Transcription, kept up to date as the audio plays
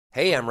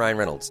Hey, I'm Ryan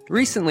Reynolds.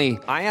 Recently,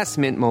 I asked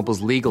Mint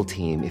Mobile's legal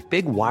team if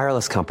big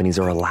wireless companies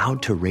are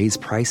allowed to raise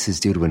prices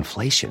due to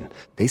inflation.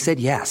 They said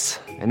yes.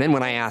 And then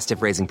when I asked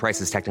if raising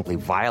prices technically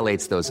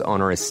violates those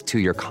onerous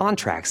two-year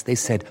contracts, they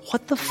said,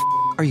 "What the f***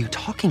 are you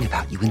talking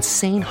about, you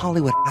insane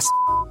Hollywood ass?"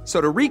 So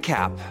to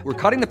recap, we're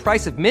cutting the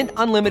price of Mint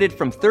Unlimited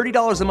from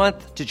 $30 a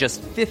month to just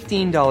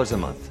 $15 a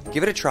month.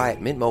 Give it a try at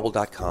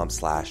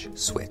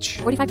mintmobile.com/switch.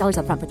 $45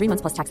 up front for 3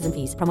 months plus taxes and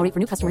fees. Promo rate for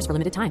new customers for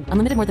limited time.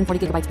 Unlimited more than 40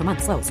 gigabytes per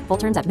month. Slows full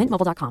terms at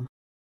mintmobile.com.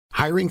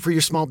 Hiring for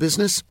your small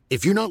business?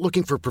 If you're not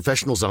looking for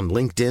professionals on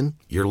LinkedIn,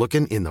 you're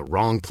looking in the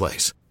wrong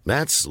place.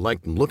 That's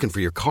like looking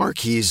for your car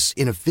keys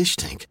in a fish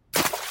tank.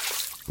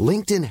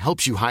 LinkedIn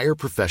helps you hire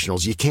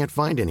professionals you can't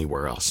find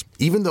anywhere else,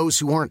 even those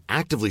who aren't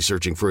actively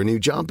searching for a new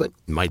job but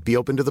might be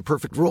open to the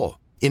perfect role.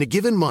 In a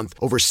given month,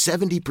 over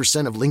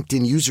 70% of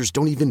LinkedIn users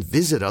don't even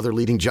visit other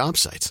leading job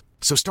sites.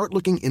 So start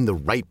looking in the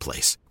right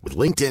place. With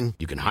LinkedIn,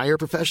 you can hire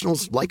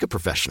professionals like a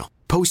professional.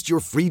 Post your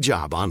free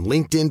job on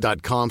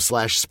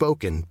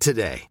linkedin.com/spoken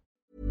today.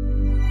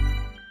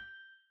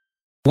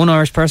 One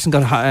Irish person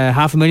got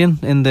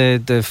 $500,000 in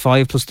the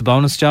 5 plus the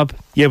bonus job.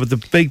 Yeah, but the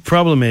big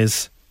problem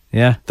is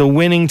the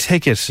winning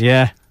ticket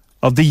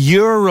of the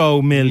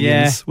Euro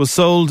Millions was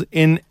sold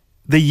in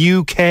the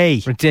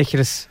UK.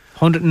 Ridiculous.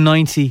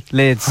 190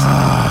 lids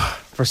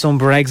for some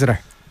Brexiter.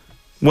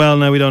 Well,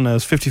 no, we don't know.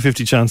 It's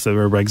 50-50 chance that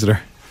we're a Brexiter.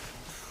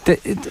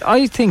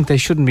 I think they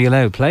shouldn't be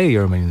allowed to play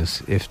Euro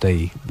Millions if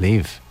they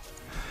leave.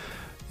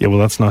 Yeah, well,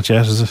 that's not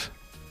yet, is it?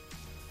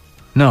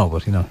 No,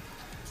 but you know.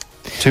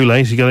 Too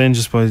late. He got in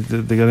just by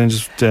they got in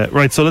just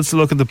right. So let's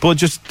look at the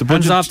budget. The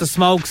budget. Hands off the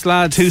smokes,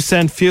 lads.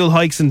 2-cent fuel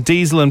hikes in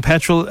diesel and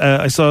petrol.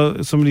 I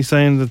saw somebody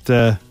saying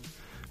that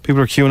people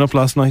were queuing up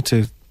last night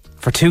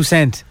for 2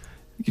 cents.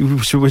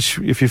 Which,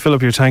 if you fill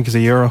up your tank, is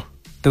 €1.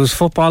 There was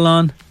football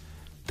on.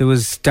 There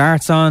was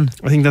darts on.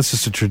 I think that's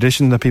just a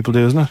tradition that people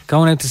do, isn't it?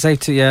 Going out to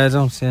safety, I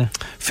don't.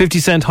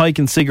 50-cent hike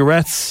in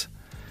cigarettes.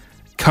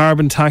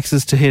 Carbon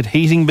taxes to hit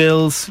heating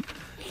bills.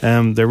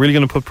 They're really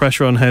going to put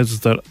pressure on houses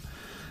that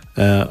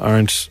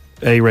aren't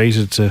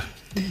A-rated to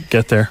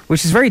get there,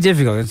 which is very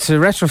difficult. To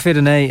retrofit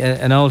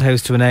an old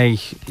house to an A.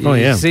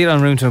 You see it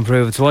on Room to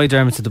Improve. It's why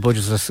Dermot said the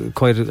budget was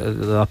quite a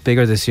lot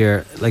bigger this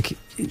year. Like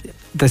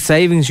the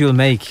savings you'll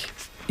make,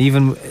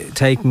 even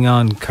taking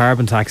on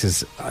carbon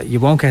taxes, you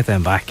won't get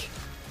them back.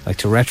 Like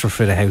to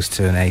retrofit a house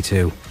to an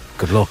A2,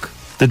 good luck.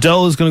 The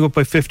dole is going to go up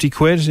by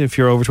 £50 if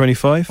you're over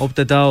 25. Up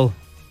the dole.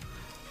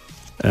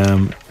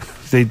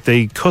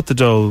 They cut the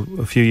dole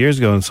a few years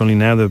ago, and it's only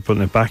now they're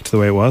putting it back to the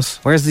way it was.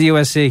 Where's the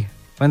USC?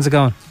 When's it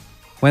going?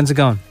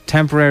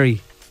 Temporary.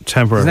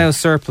 There's now a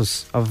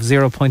surplus of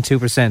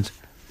 0.2%.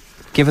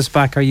 Give us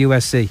back our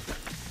USC.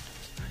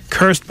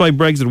 Cursed by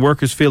Brexit,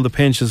 workers feel the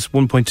pinch as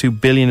 $1.2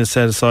 billion is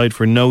set aside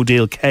for no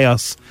deal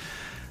chaos.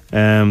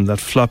 That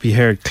floppy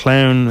haired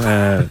clown,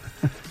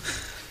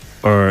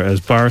 or as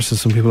Boris, as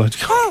some people like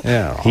to call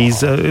him,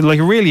 he's like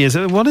it really is.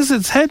 What is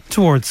its head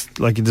towards?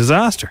 Like a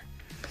disaster.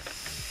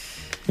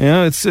 You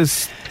know,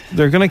 it's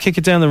they're going to kick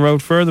it down the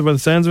road further by the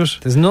sounds of it.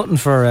 There's nothing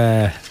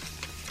for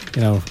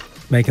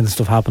making the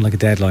stuff happen like a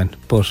deadline,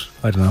 but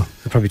I don't know,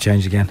 it'll probably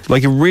change again.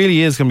 Like it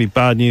really is going to be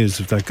bad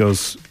news if that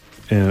goes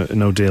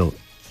no deal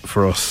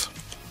for us.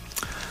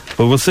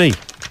 But we'll see.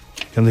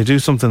 Can they do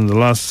something in the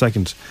last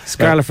second?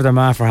 Scarlet for their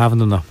ma for having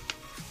them though.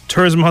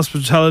 Tourism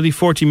hospitality,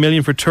 40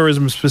 million for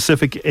tourism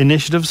specific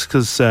initiatives,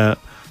 because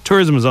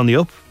tourism is on the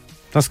up.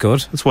 That's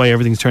good. That's why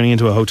everything's turning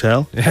into a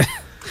hotel.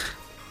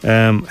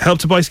 Help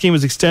to Buy scheme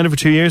was extended for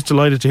 2 years.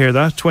 Delighted to hear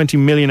that. 20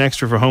 million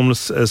extra for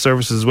homeless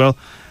services as well.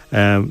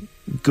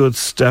 Good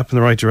step in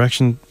the right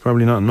direction.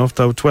 Probably not enough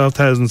though.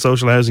 12,000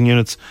 social housing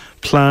units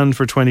planned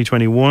for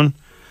 2021.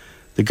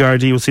 The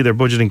Gardaí will see their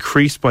budget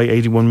increased by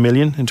 81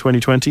 million in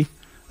 2020.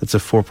 That's a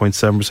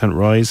 4.7%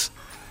 rise.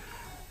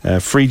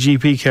 Free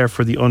GP care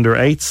for the under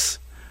 8s.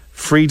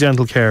 Free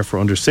dental care for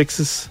under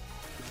 6s.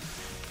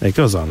 It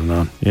goes on and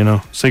on, you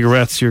know.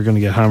 Cigarettes, you're going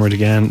to get hammered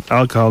again.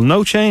 Alcohol,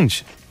 no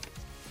change.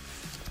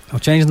 No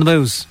change in the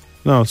booze?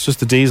 No, it's just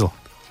the diesel.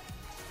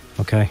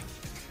 Okay.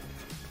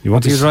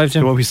 What do you drive,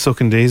 Jim? You won't be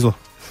sucking diesel.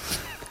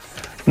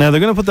 Now, they're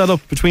going to put that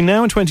up between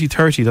now and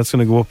 2030. That's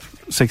going to go up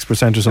 6%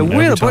 or something. It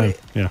will, every time.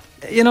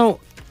 But, you know,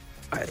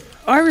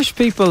 Irish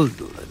people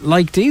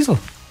like diesel.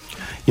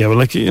 Yeah, well,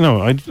 like, you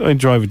know, I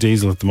drive a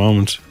diesel at the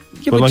moment.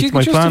 Yeah, but like, you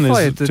my could plan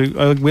justify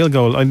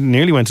is I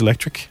nearly went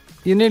electric.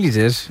 You nearly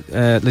did.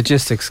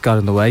 Logistics got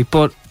in the way,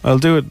 but I'll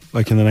do it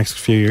like in the next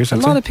few years. A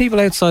lot of people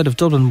outside of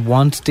Dublin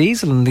want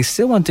diesel, and they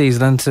still want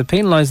diesel, and to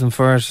penalise them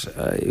for it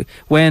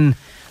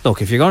look,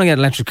 if you're going to get an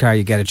electric car,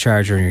 you get a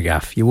charger in your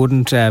gaff. You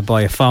wouldn't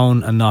buy a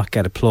phone and not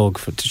get a plug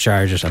to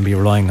charge it and be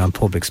relying on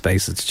public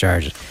spaces to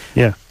charge it.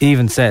 Yeah.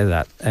 Even said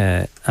that,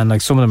 and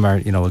like some of them are,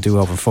 you know, will do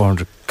over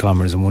 400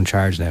 kilometres in one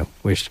charge now,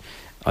 which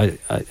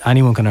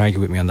anyone can argue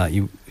with me on that.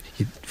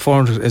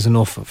 400 is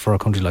enough for a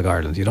country like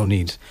Ireland. You don't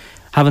need.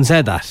 Having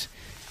said that,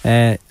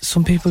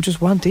 some people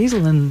just want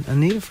diesel and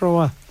need it for a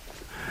while.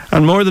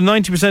 And more than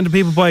 90% of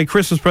people buy a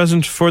Christmas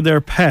present for their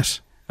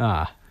pet.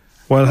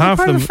 While half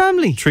of them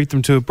family treat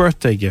them to a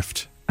birthday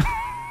gift.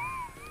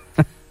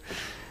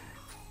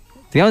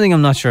 The only thing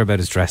I'm not sure about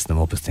is dressing them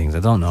up as things.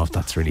 I don't know if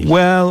that's really...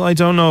 Well, I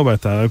don't know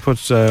about that. I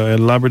put a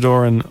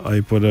Labrador and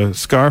I put a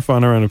scarf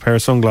on her and a pair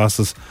of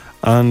sunglasses,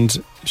 and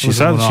she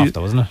sat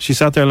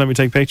there and let me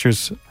take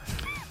pictures,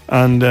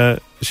 and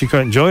she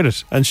quite enjoyed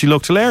it, and she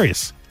looked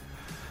hilarious.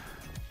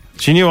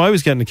 She knew I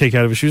was getting a kick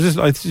out of it. She was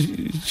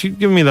just she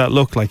giving me that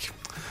look like,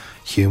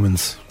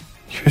 humans,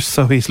 you're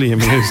so easily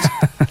amused.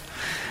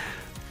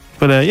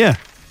 But yeah.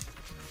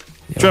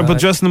 But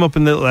dressing them up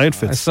in little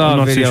outfits. I saw I'm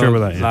not a video too sure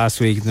about that last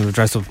week. They were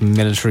dressed up in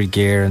military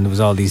gear, and there was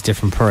all these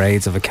different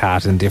parades of a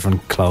cat in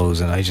different clothes,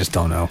 and I just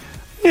don't know.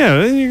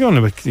 Yeah, you're going.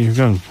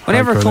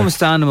 Whenever it comes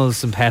to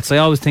animals and pets, I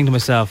always think to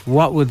myself,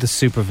 what would the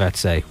super vet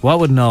say? What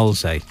would Noel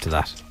say to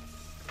that?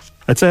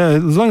 I'd say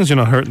as long as you're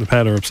not hurting the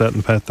pet or upsetting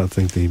the pet, I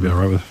think they'd be all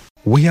right with it.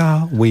 We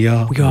are.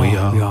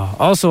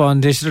 Also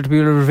on Dish, to be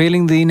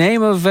revealing the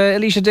name of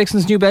Alicia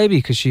Dixon's new baby,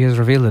 because she has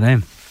revealed the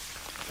name.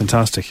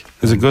 Fantastic.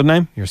 Is it a good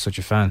name? You're such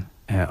a fan.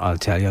 I'll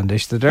tell you on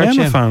Dish the Dirt. I am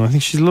a fan. I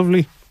think she's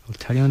lovely. I'll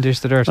tell you on Dish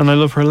the Dirt. And I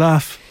love her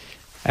laugh.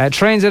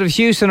 Trains out of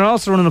Houston are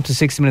also running up to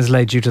 60 minutes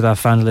late due to that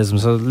vandalism.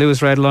 So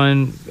Lewis Red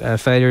Line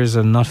failures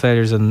and not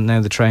failures, and now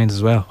the trains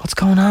as well. What's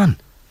going on?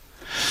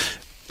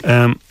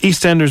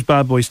 EastEnders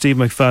bad boy Steve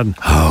McFadden.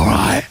 All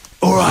right.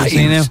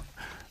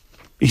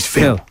 He's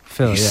Phil.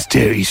 He's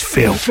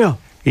Phil.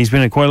 He's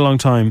been at quite a long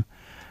time.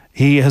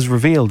 He has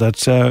revealed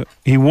that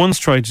he once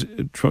tried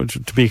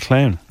to be a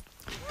clown.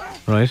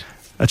 Right.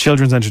 A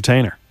children's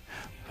entertainer.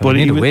 But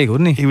he need a wig,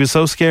 wouldn't he? He was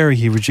so scary,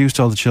 he reduced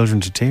all the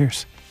children to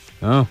tears.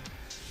 Oh.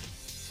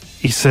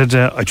 He said,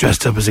 I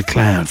dressed up as a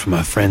clown for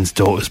my friend's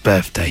daughter's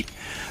birthday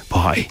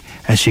party,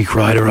 and she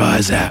cried her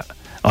eyes out.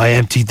 I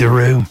emptied the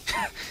room.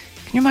 Can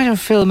you imagine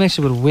Phil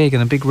Mitchell with a wig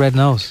and a big red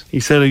nose? He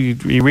said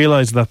he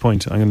realised at that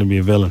point, I'm going to be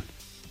a villain.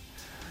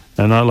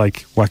 And not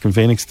like Joaquin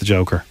Phoenix, the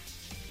Joker.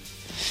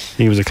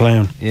 He was a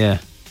clown. Yeah.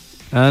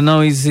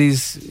 No,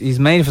 he's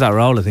made for that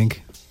role, I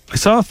think. I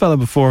saw a fella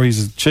before,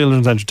 he's a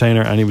children's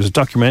entertainer, and he was a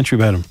documentary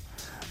about him.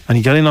 And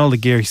he got in all the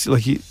gear.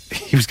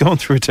 He was going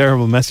through a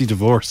terrible, messy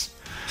divorce.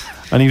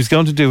 And he was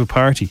going to do a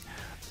party.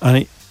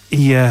 And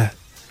he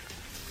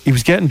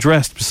was getting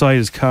dressed beside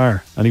his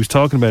car. And he was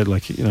talking about,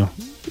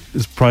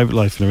 his private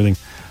life and everything.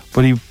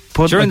 But he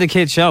put... During the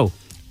kids' show?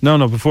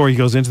 No, before he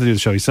goes into the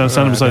show. He's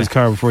standing beside his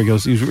car before he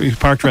goes. He's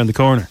parked around the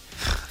corner.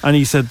 And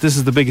he said, this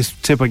is the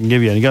biggest tip I can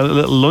give you. And he got a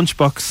little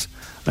lunchbox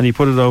and he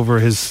put it over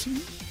his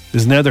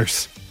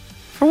nethers.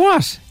 For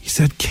what? He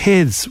said,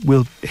 kids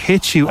will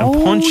hit you and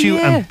punch you.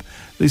 Yeah. And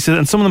he said,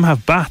 and some of them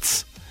have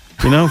bats,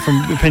 from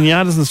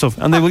pinatas and stuff.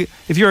 And they will,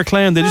 if you're a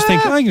clown, they just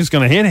think, I'm just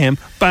going to hit him.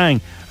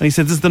 Bang. And he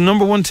said, this is the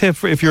number one tip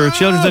for if you're a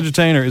children's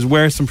entertainer is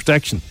wear some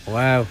protection.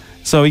 Wow.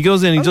 So he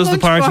goes in, he does the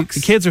party.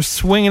 The kids are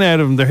swinging out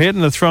of him. They're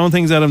hitting, they're throwing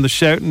things at him, they're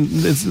shouting.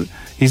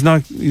 He's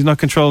not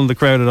controlling the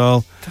crowd at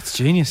all. That's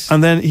genius.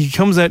 And then he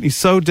comes out and he's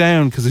so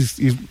down because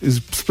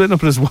he's splitting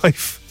up with his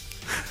wife.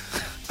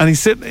 And he's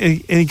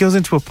sitting, and he goes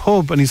into a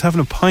pub and he's having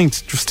a pint,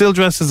 still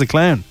dressed as a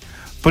clown,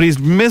 but he's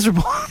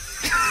miserable.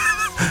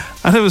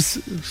 And it was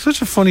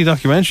such a funny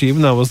documentary,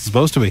 even though it wasn't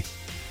supposed to be.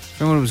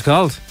 Remember what it was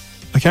called?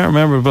 I can't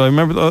remember, but I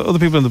remember other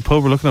people in the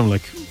pub were looking at him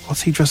like,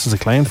 what's he dressed as a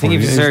clown for? I think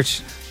if you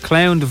search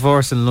clown,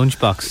 divorce and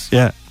lunchbox,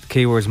 yeah, the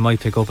keywords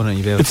might pick up on it and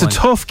you'll be able to find. It's a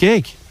tough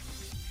gig.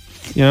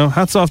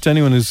 Hats off to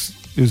anyone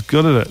who's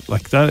good at it.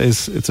 Like that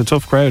it's a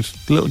tough crowd.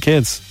 The little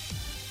kids,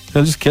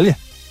 they'll just kill you.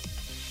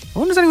 I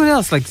wonder if anyone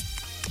else, like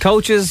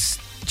coaches,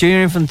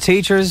 junior infant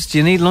teachers, do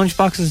you need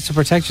lunchboxes to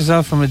protect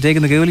yourself from a dig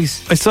in the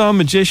ghoulies? I saw a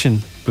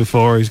magician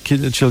before, he's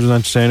a children's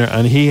entertainer,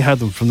 and he had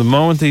them from the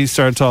moment he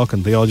started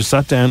talking. They all just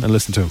sat down and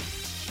listened to him.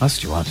 That's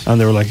what you want. And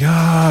they were like,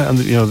 and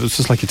it's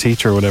just like a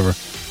teacher or whatever.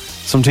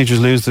 Some teachers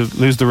lose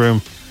the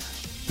room.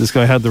 This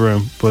guy had the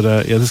room, but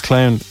this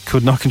clown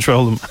could not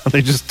control them, and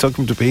they just took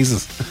him to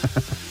pieces.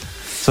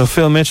 So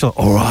Phil Mitchell,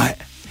 all right,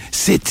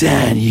 sit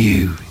down,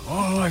 you.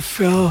 All right,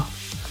 Phil.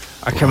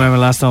 I can't remember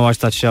last time I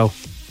watched that show.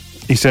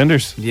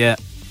 EastEnders? Yeah.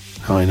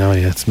 Oh, I know.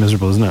 Yeah, it's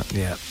miserable, isn't it?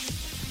 Yeah.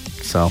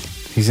 So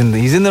he's in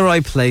the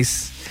right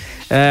place.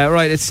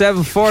 Right, it's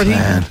 7:40.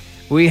 Man.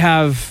 We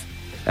have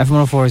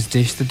FM104's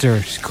Dish the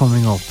Dirt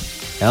coming up.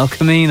 El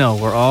Camino.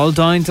 We're all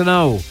dying to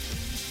know.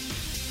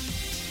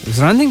 Was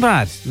there anything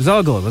bad? It was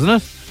all good,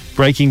 wasn't it?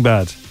 Breaking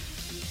Bad.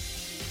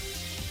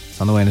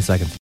 It's on the way in a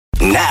second.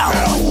 Now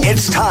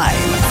it's time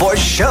for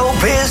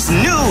Showbiz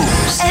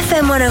News.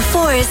 FM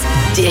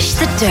 104's Dish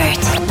the Dirt.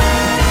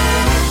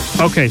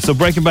 Okay, so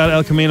Breaking Bad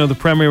El Camino, the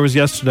premiere was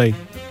yesterday.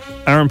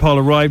 Aaron Paul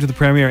arrived at the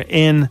premiere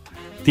in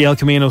the El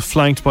Camino,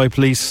 flanked by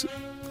police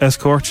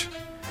escort.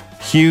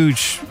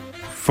 Huge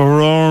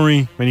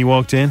Ferrari when he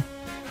walked in.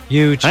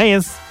 Huge.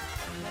 Yes.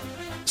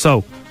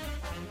 So,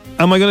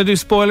 am I going to do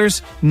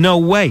spoilers? No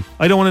way.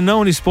 I don't want to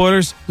know any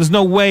spoilers. There's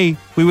no way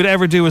we would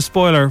ever do a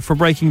spoiler for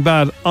Breaking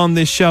Bad on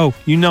this show.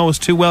 You know us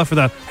too well for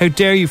that. How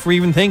dare you for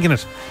even thinking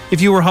it? If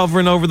you were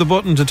hovering over the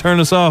button to turn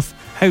us off,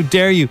 how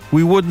dare you?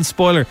 We wouldn't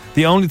spoiler.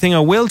 The only thing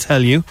I will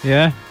tell you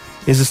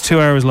is it's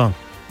 2 hours long.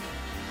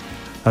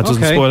 That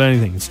doesn't spoil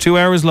anything. It's 2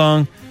 hours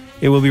long.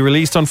 It will be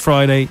released on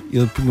Friday.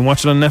 You can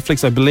watch it on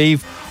Netflix, I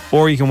believe,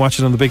 or you can watch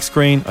it on the big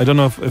screen. I don't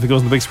know if it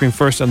goes on the big screen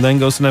first and then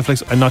goes to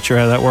Netflix. I'm not sure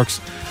how that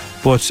works.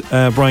 But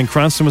Bryan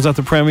Cranston was at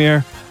the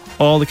premiere.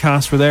 All the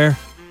cast were there.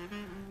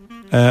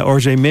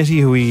 RJ Mitty,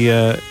 who we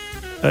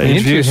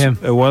interviewed him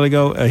a while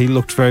ago, he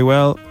looked very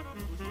well.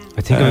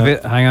 I think I have a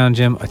bit. Hang on,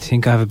 Jim. I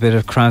think I have a bit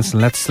of Cranston.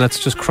 Let's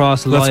just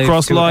cross live. Let's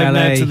cross live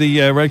now to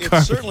the red carpet.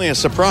 It's certainly a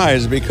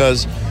surprise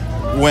because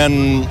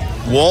when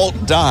Walt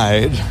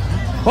died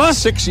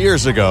 6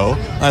 years ago,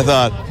 I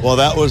thought, well,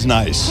 that was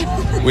nice.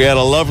 We had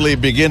a lovely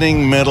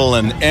beginning, middle,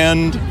 and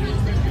end,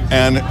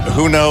 and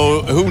who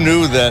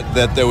knew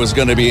that there was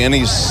going to be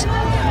any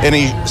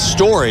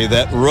story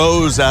that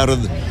rose out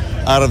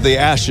of the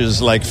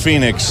ashes like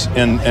Phoenix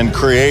and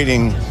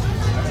creating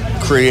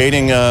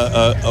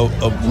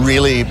a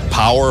really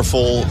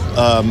powerful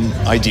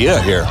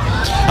idea here.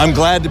 I'm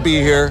glad to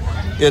be here.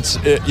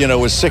 It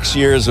was 6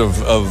 years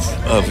of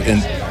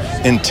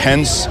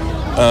intense,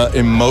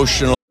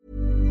 emotional.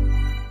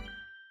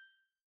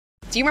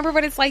 Do you remember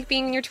what it's like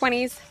being in your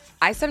 20s?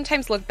 I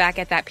sometimes look back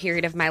at that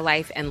period of my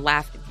life and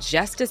laugh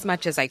just as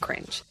much as I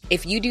cringe.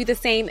 If you do the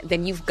same,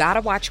 then you've got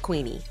to watch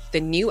Queenie, the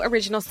new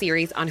original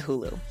series on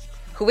Hulu.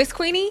 Who is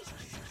Queenie?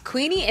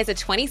 Queenie is a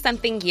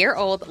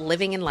 20-something-year-old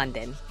living in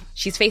London.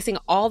 She's facing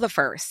all the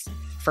firsts.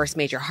 First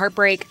major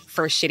heartbreak,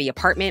 first shitty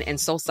apartment and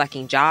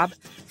soul-sucking job,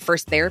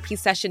 first therapy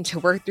session to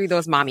work through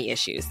those mommy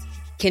issues.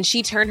 Can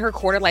she turn her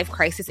quarter-life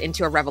crisis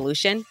into a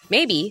revolution?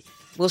 Maybe.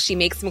 Will she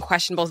make some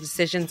questionable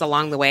decisions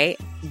along the way?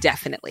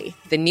 Definitely.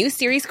 The new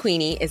series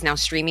Queenie is now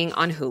streaming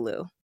on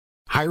Hulu.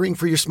 Hiring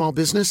for your small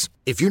business?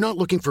 If you're not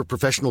looking for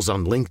professionals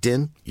on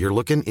LinkedIn, you're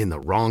looking in the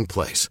wrong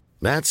place.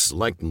 That's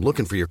like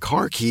looking for your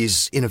car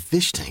keys in a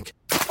fish tank.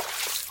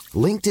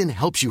 LinkedIn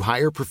helps you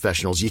hire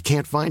professionals you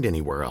can't find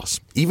anywhere else,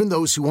 even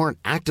those who aren't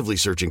actively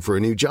searching for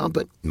a new job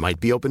but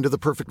might be open to the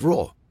perfect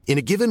role. In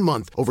a given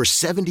month, over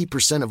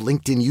 70% of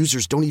LinkedIn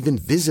users don't even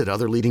visit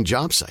other leading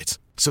job sites.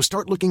 So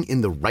start looking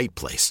in the right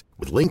place.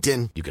 With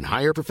LinkedIn, you can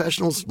hire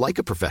professionals like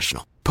a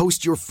professional.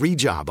 Post your free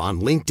job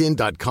on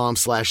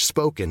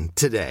linkedin.com/spoken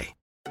today.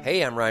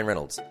 Hey, I'm Ryan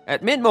Reynolds.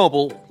 At Mint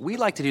Mobile, we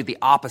like to do the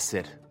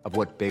opposite of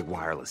what Big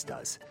Wireless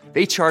does.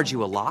 They charge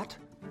you a lot,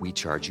 we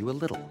charge you a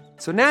little.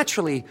 So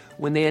naturally,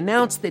 when they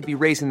announced they'd be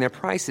raising their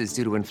prices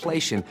due to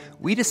inflation,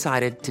 we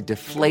decided to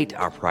deflate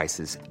our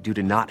prices due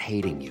to not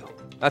hating you.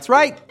 That's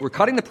right. We're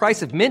cutting the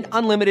price of Mint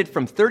Unlimited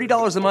from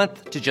 $30 a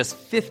month to just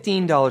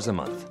 $15 a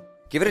month.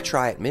 Give it a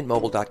try at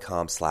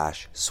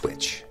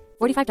mintmobile.com/switch.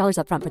 $45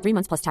 up front for 3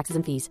 months plus taxes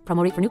and fees.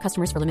 Promo rate for new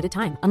customers for limited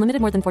time.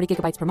 Unlimited more than 40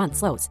 gigabytes per month.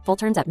 Slows full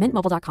terms at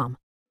mintmobile.com.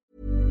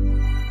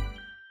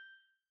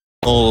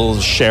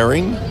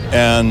 Sharing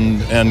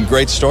and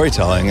great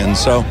storytelling. And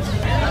so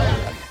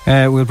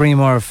we'll bring you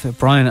more of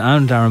Brian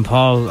and Darren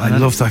Paul. I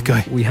love that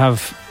guy. We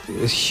have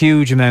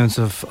huge amounts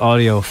of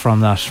audio from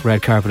that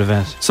red carpet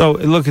event. So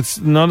look, it's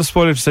not a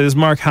spoiler to say this is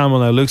Mark Hamill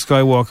now. Luke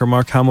Skywalker,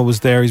 Mark Hamill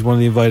was there. He's one of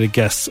the invited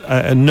guests.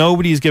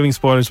 Nobody is giving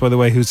spoilers, by the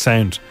way, who's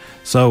sound.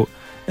 So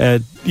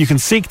you can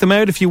seek them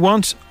out if you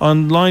want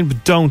online,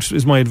 but don't,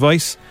 is my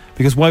advice,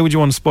 because why would you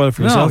want to spoil it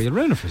for yourself? No, you'll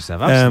ruin it for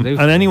yourself,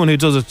 absolutely. And anyone who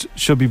does it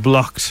should be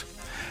blocked.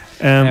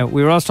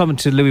 We were also talking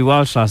to Louis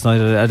Walsh last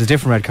night at a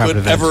different red carpet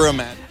event. Ever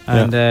imagine?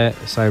 And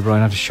sorry, Brian,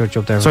 I have to shut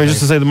you up there. Sorry, just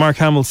to say that Mark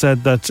Hamill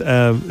said that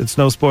it's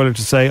no spoiler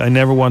to say I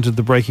never wanted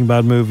the Breaking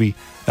Bad movie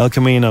El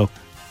Camino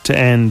to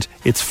end.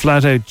 It's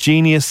flat out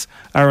genius.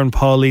 Aaron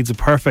Paul leads a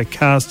perfect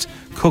cast,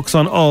 cooks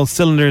on all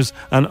cylinders,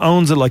 and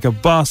owns it like a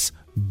boss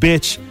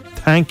bitch.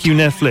 Thank you,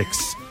 Netflix.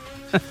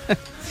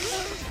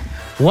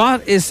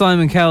 What is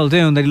Simon Cowell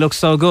doing that he looks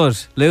so good?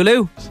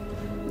 Lulu?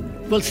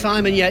 Well,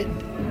 Simon, yeah.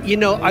 You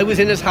know, I was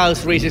in his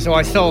house recently, so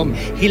I saw him.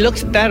 He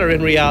looks better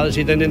in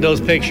reality than in those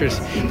pictures.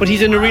 But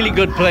he's in a really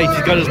good place.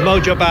 He's got his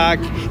mojo back.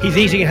 He's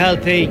eating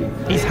healthy.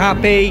 He's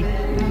happy.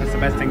 That's the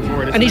best thing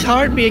for it. And he's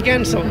hired me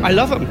again, so I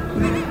love him.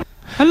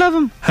 I love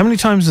him. How many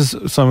times has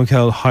Simon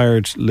Cowell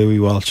hired Louis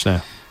Walsh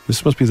now?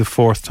 This must be the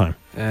fourth time.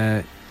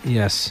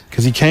 Yes.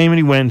 Because he came and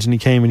he went and he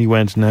came and he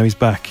went and now he's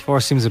back.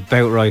 Four seems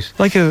about right.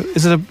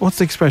 What's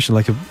the expression?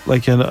 Like a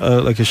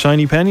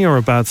shiny penny or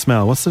a bad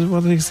smell? What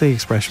is the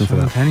expression for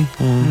that? Penny.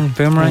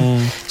 Boomerang.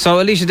 So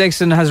Alicia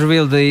Dixon has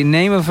revealed the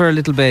name of her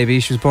little baby.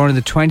 She was born on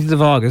the 20th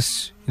of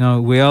August. You know,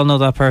 we all know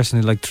that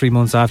person who, like 3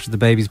 months after the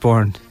baby's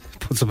born,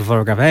 puts up a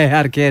photograph. Hey, I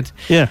had a kid.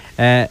 Yeah.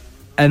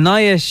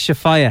 Anaya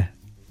Shafaya.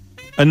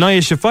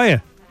 Anaya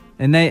Shafaya.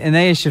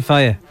 Anaya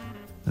Shafaya.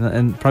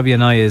 And probably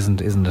Anaya isn't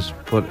it?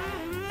 But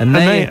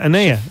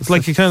Anaya. It's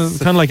like kind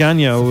of like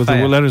Anya with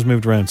the letters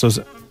moved around. So it's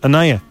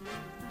Anaya.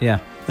 Yeah.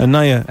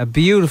 Anaya. A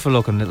beautiful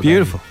looking little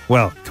Beautiful. baby.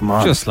 Well, come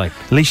on. Just like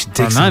Alicia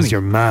Dixon's your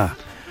ma.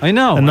 I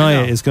know.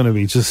 Anaya is going to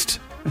be just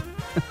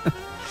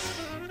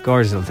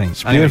gorgeous little thing.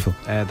 It's beautiful.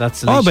 Anyway,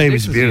 that's all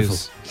babies Dixon's are beautiful.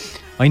 Use.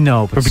 I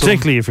know, but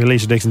particularly if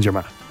Alicia Dixon's your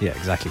ma. Yeah,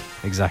 exactly.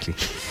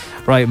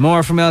 Right,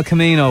 more from El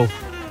Camino,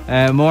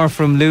 more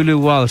from Lulu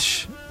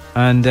Walsh,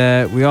 and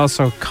we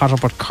also caught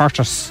up with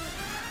Curtis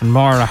and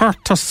Maura.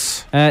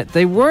 Curtis. I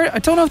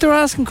don't know if they were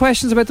asking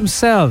questions about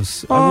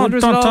themselves.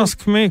 Don't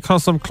ask me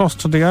because I'm close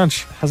to the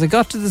edge. Has it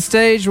got to the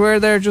stage where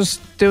they're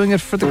just doing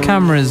it for the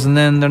cameras and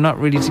then they're not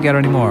really together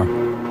anymore?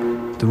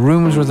 The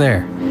rumours were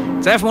there.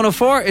 It's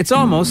F104. It's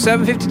almost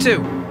 7:52.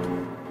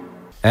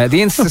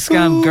 The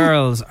Instascam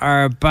girls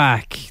are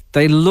back.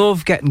 They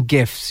love getting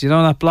gifts. You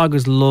know that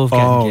bloggers love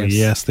getting gifts. Oh,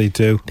 yes, they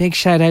do. Big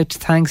shout out,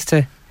 thanks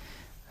to...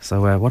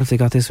 So, what have they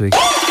got this week?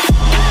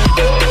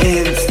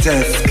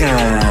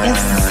 Instascam.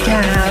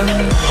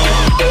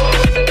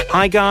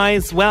 Hi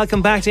guys,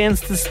 welcome back to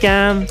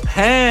Instascam.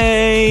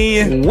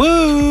 Hey!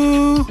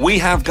 Woo! We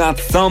have got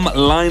some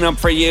lineup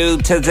for you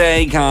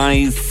today,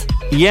 guys.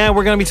 Yeah,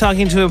 we're going to be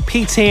talking to a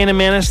PT in a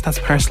minute. That's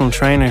personal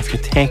trainer if you're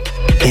thick.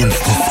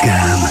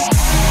 Instascam.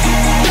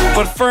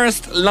 But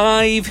first,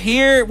 live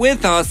here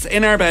with us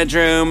in our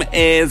bedroom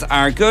is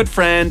our good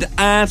friend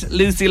at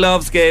Lucy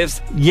Loves Gifts.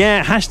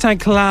 Yeah, hashtag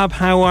collab.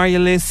 How are you,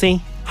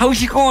 Lucy?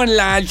 How's it going,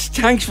 lads?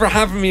 Thanks for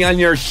having me on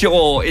your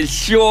show. It's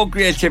so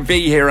great to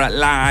be here at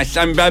last.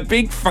 I'm a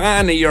big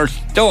fan of your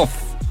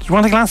stuff. Do you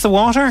want a glass of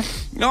water?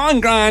 No, I'm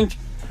grand.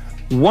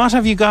 What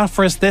have you got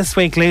for us this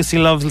week, Lucy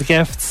Loves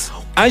Gifts?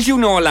 As you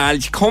know,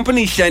 lads,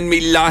 companies send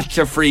me lots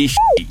of free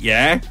shit,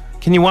 yeah?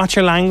 Can you watch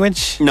your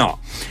language? No.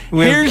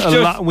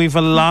 We've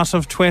a lot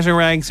of Twitter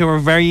regs who are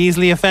very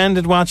easily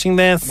offended watching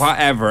this.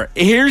 Whatever.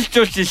 Here's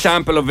just a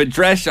sample of a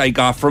dress I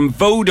got from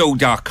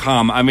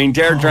Vodo.com. I mean,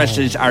 their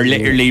dresses are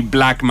literally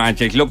black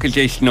magic. Look at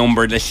this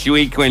number, the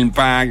sequin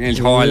bag and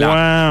all that.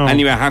 Wow.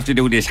 Anyway, I have to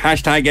do this.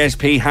 Hashtag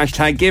SP,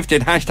 hashtag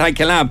gifted, hashtag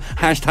collab,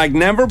 hashtag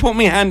never put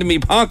me hand in me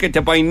pocket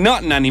to buy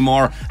nothing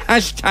anymore,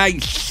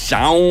 hashtag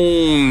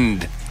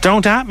sound.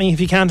 Don't at me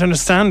if you can't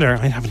understand her.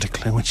 I haven't a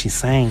clue what she's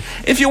saying.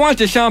 If you want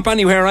to shop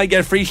anywhere I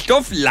get free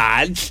stuff,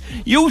 lads,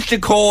 use the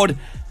code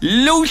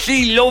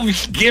Lucy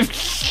Loves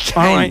Gifts.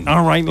 All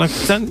right. Look,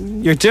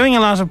 you're doing a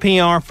lot of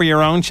PR for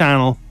your own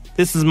channel.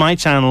 This is my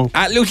channel.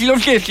 At Lucy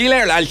Loves Gifts. See you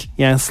later, lads.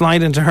 Yeah,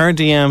 slide into her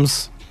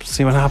DMs.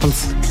 See what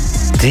happens.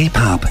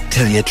 Depop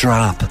till you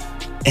drop.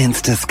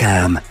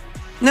 Instascam.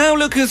 Now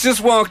look who's just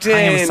walked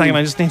in. Hang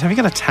on a second, have you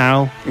got a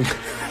towel?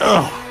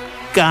 Oh,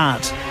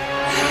 God.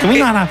 Can we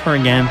not have her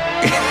again?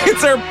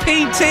 It's our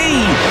PT.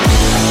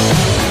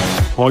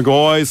 Hi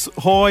guys.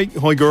 Hi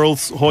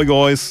girls. Hi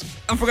guys.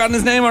 I've forgotten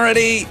his name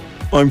already.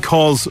 I'm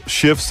Cos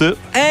Shifsit.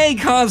 Hey,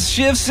 Cos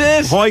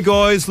Shifsit. Hi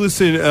guys.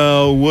 Listen,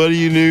 what do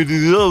you new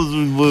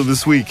to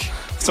this week?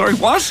 Sorry,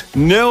 what?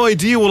 No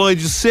idea what I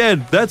just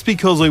said. That's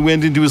because I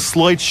went into a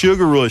slight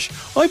sugar rush.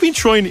 I've been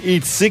trying to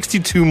eat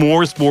 62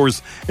 more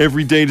s'mores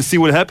every day to see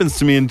what happens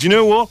to me. And do you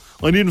know what?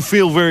 I didn't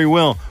feel very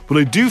well, but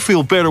I do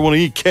feel better when I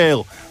eat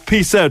kale.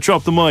 Peace out,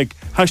 drop the mic,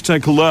 hashtag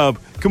collab.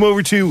 Come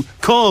over to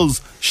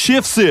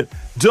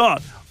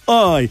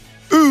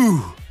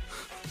cosshifsit.io.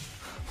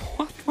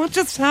 What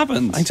just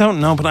happened? I don't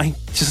know, but I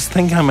just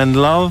think I'm in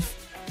love.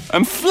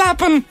 I'm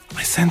flapping.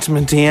 I sent him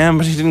a DM,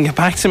 but he didn't get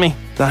back to me.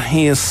 That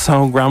he is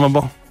so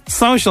grammable.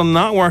 Social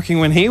not working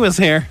when he was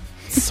here.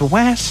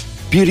 Sweat.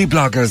 Beauty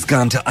bloggers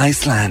gone to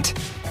Iceland.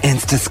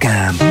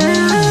 Instascam.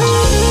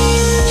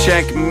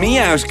 Check me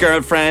out,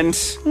 girlfriend.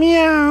 Me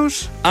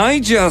out. I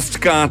just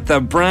got the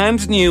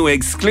brand new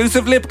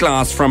exclusive lip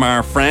gloss from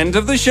our friend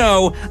of the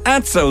show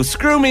at So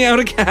Screw Me Out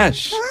of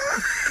Cash.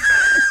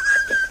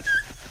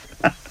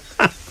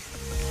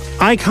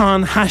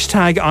 Icon,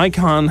 hashtag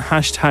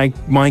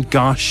my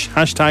gosh,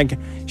 hashtag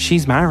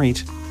she's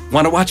married.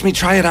 Want to watch me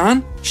try it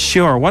on?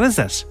 Sure, what is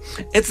it?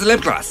 It's a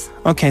lip gloss.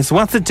 Okay, so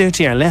what's it do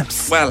to your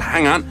lips? Well,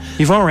 hang on.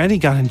 You've already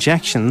got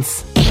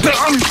injections.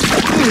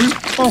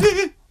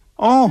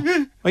 Oh,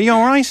 are you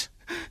alright?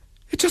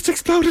 It just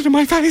exploded in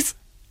my face.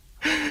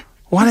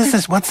 What is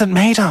this? What's it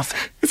made of?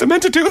 Is it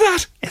meant to do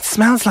that? It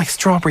smells like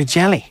strawberry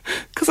jelly.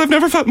 Because I've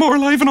never felt more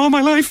alive in all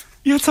my life,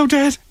 yet so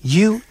dead.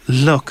 You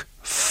look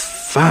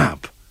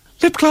fab.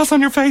 Lip gloss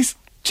on your face.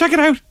 Check it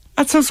out.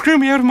 That's so screw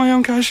me out of my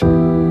own cash.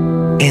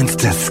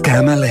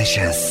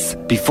 Insta-scamalicious.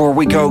 Before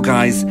we go,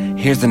 guys,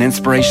 here's an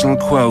inspirational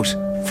quote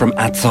from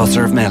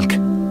 @Saucer of Milk.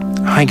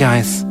 Hi,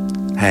 guys.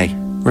 Hey.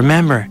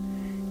 Remember,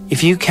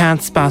 if you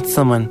can't spot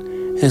someone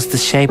who's the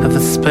shape of a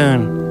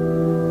spoon,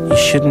 you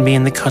shouldn't be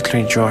in the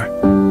cutlery drawer.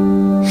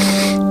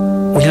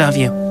 We love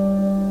you.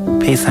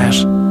 Peace out.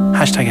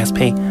 Hashtag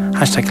SP.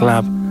 Hashtag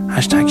collab.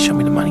 Hashtag show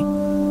me the money.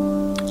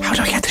 How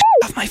do I get the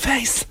off my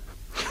face?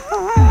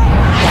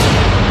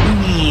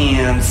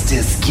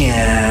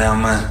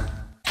 Instascam.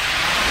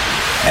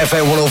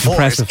 FA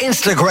 104's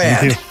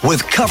Instagram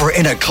with Cover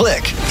in a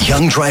Click.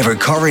 Young driver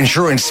car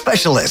insurance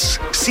specialists.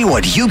 See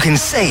what you can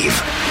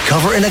save.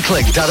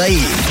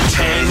 Coverinaclick.ie.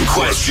 10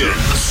 questions,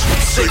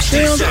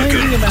 60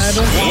 seconds,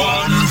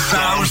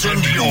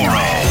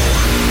 €1,000.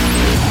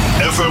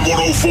 FM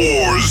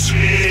 104's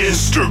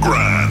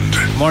Instagram.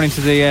 Morning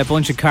to the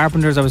bunch of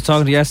carpenters I was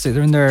talking to yesterday.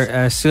 They're in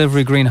their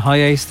silvery green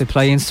Hi-Ace. They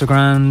play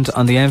Instagram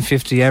on the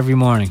M50 every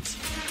morning.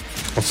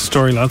 What's the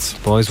story, lads?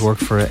 Boys work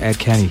for Ed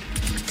Kenny.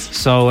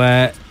 So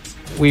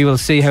we will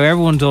see how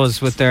everyone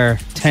does with their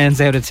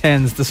 10s out of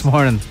 10s this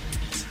morning.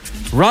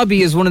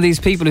 Robbie is one of these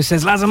people who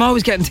says, lads, I'm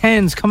always getting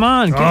 10s. Come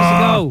on, give us a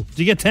go.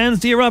 Do you get 10s,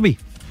 do you, Robbie?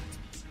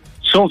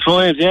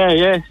 Sometimes,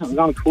 yeah. I'm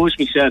going to curse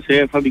myself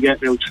here. Probably get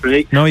about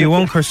 3. No, you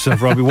won't curse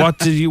yourself, Robbie.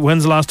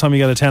 When's the last time you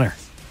got a tenner?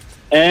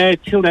 2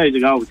 days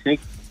ago, I think.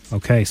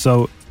 Okay,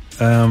 so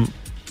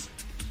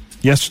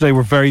Yesterday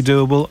were very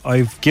doable.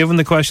 I've given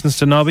the questions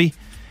to Nobby.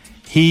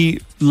 He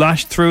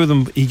lashed through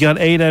them. He got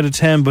 8 out of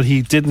 10, but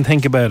he didn't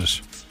think about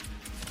it.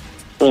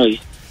 Right.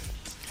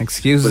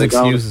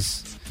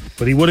 Excuses.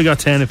 But he would have got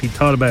 10 if he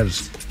thought about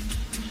it.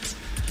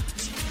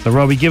 So,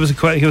 Robbie, give us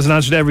an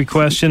answer to every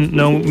question.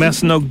 No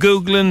messing, no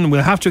Googling.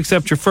 We'll have to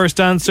accept your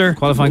first answer.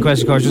 Qualifying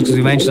question, of course, just because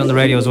we mentioned it on the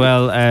radio as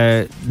well.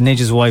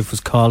 Ninja's wife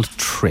was called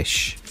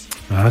Trish.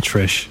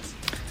 Trish.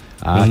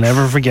 We'll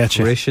never forget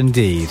you. Trish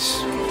indeed.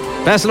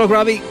 Best of luck,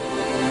 Robbie.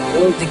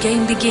 The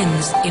game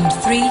begins in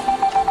 3,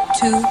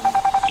 2,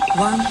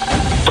 1.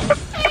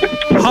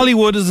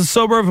 Hollywood is a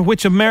suburb of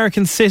which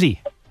American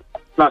city?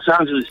 Los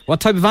Angeles.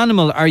 What type of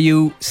animal are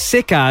you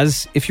sick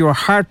as if you are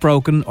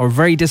heartbroken or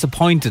very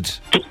disappointed?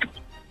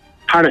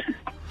 Parrot.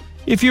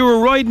 If you were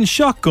riding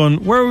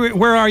shotgun,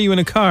 where are you in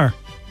a car?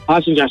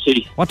 Passenger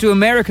seat. What do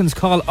Americans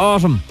call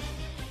autumn?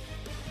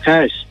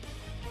 Cars.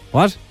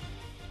 What?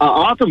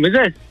 Autumn, is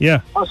it?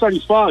 Yeah. Oh, sorry,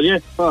 fall, yeah.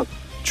 Fall.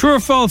 True or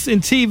false,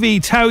 in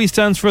TV, TOWIE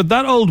stands for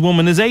that old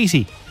woman is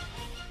 80.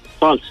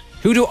 False.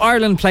 Who do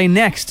Ireland play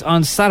next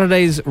on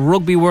Saturday's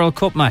Rugby World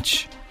Cup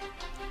match?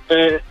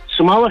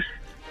 Samoa.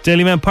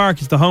 Dalymount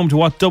Park is the home to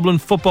what Dublin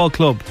football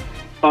club?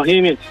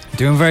 Bohemians.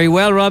 Doing very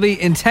well, Robbie.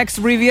 In text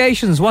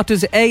abbreviations, what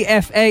does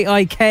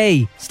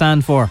AFAIK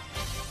stand for?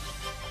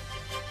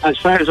 As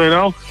far as I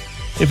know.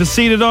 If a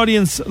seated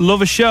audience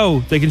love a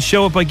show, they can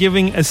show it by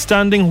giving a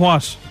standing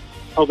what?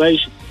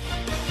 Ovation.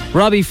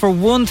 Robbie, for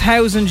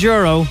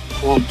 €1,000,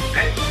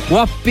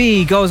 what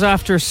B goes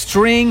after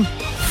string,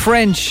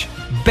 French,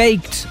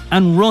 baked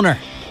and runner?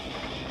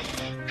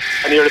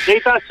 Can you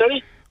repeat that,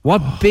 sorry?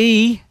 What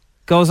B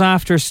goes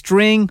after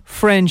string,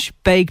 French,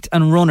 baked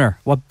and runner?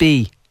 What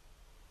B?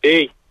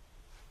 B.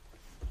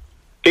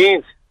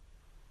 Beans.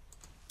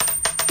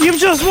 You've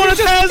just won €1,000!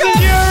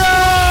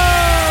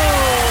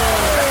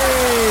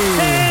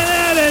 10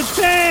 out of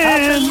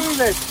 10!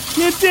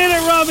 You did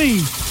it, Robbie!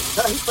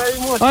 Thanks very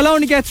much. I'll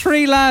only get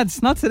 3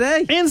 lads, not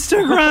today.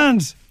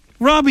 Instagram.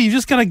 Robbie, you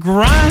just got a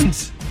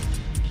grand.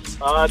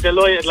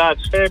 Delighted,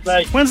 lads. Fair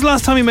play. When's the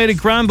last time you made a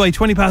grand by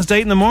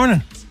 8:20 in the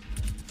morning?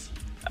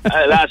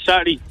 Last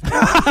Saturday.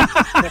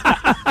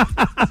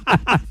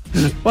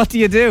 What do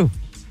you do?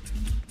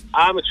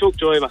 I'm a truck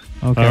driver.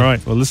 Okay. All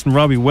right. Well, listen,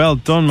 Robbie, well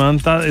done, man.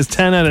 That is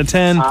 10 out of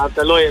 10.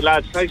 Delighted,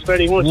 lads. Thanks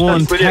very much.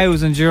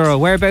 €1,000.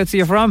 Whereabouts are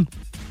you from?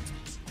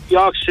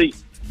 York Street.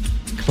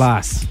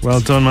 Class. Well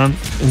done, man.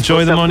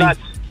 Enjoy the money.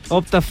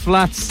 Up the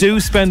flats. Do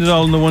spend it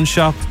all in the one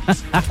shop.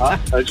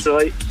 That's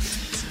right.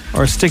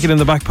 Or stick it in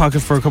the back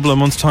pocket for a couple of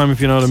months' time, if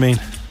you know what I mean.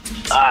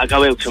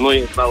 Go out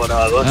tonight and blow it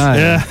all.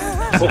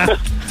 Yeah.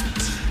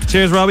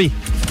 Cheers, Robbie.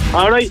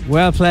 All right.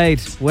 Well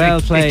played.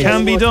 Well played. It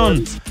can be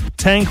done.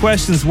 10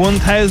 questions,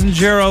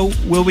 €1,000.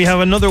 Will we have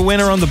another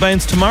winner on the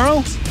bounce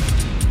tomorrow?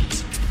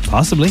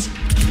 Possibly.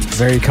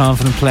 Very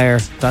confident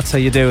player. That's how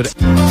you do it.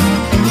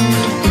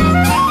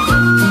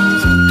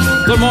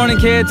 Good morning,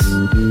 kids.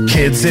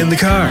 Kids in the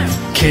car,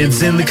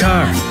 kids in the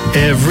car.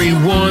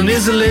 Everyone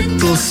is a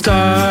little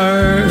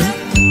star.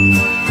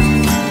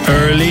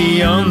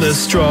 Early on the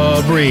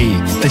strawberry,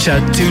 they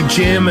chat to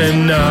Jim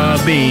and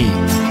Nobby.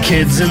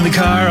 Kids in the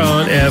car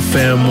on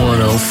FM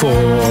 104.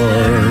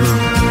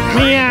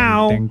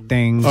 Meow. Ding,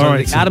 ding. All So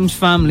right, the Addams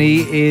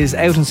Family is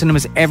out in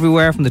cinemas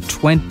everywhere from the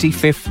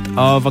 25th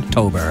of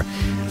October.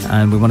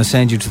 And we want to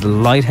send you to the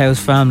Lighthouse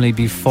Family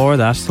before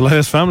that. The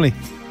Lighthouse Family?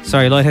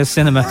 Sorry, Lighthouse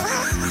Cinema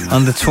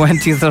on the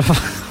 20th of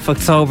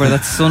October.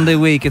 That's Sunday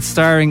week. It's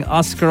starring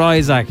Oscar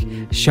Isaac,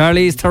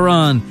 Charlize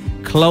Theron,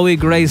 Chloe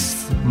Grace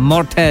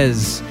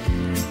Moretz.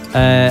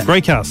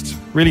 Great cast.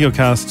 Really good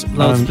cast.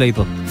 Loads of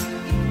people.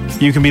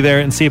 You can be there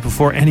and see it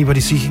before anybody,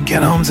 so you can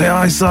get home and say,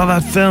 I saw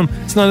that film.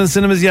 It's not in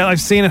cinemas yet. I've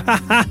seen it.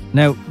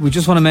 Now, we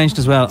just want to mention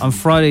as well, on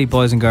Friday,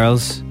 boys and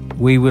girls,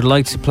 we would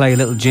like to play a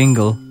little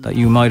jingle that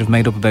you might have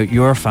made up about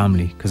your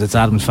family, because it's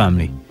Adam's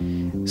family.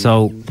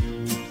 So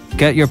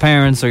get your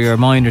parents or your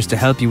minders to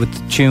help you with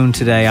the tune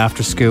today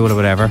after school or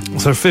whatever.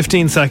 So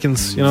 15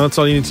 seconds, that's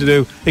all you need to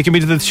do. It can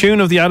be to the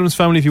tune of the Addams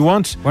Family if you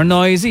want. We're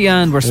noisy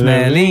and we're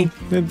smelly.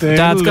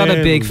 Dad's got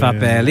a big fat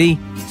belly.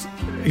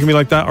 It can be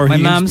like that. Or my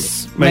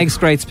mum's makes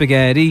great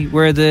spaghetti.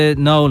 We're the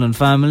Nolan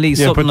family.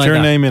 Yeah, something put like your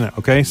that. name in it,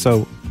 okay?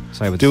 So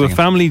do a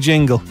family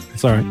jingle.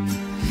 It's all right.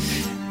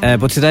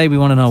 But today we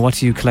want to know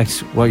what you're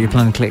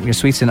planning to collect your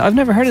sweets in. I've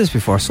never heard of this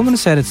before. Someone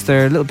said it's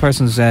their little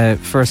person's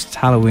first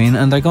Halloween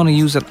and they're going to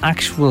use an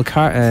actual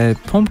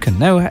pumpkin.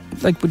 Now,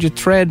 would you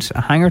thread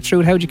a hanger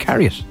through it? How would you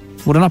carry it?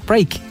 Would it not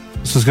break?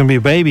 So it's going to be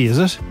a baby, is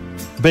it?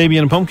 A baby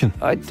and a pumpkin?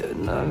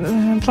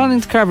 I'm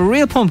planning to carve a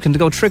real pumpkin to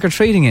go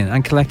trick-or-treating in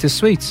and collect his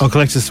sweets. Oh,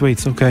 collect his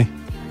sweets, okay.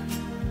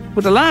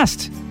 Would it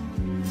last?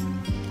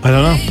 I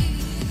don't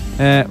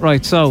know.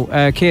 Right, so,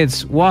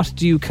 kids, what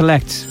do you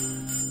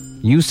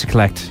used to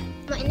collect?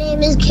 My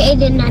name is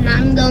Caden and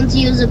I'm going to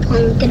use a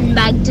pumpkin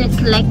bag to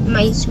collect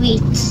my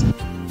sweets.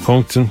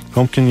 Pumpkin,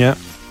 yeah.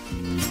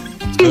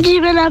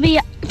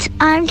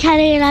 I'm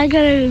Kelly and I'm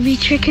going to be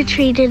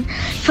trick-or-treating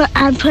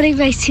and putting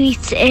my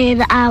sweets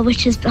in a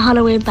witch's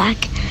Halloween bag.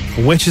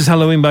 A witch's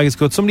Halloween bag is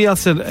good. Somebody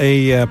else said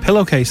a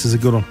pillowcase is a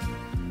good one.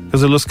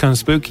 Because it looks kind of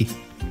spooky.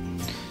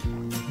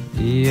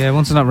 Yeah,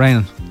 once it's not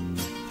raining.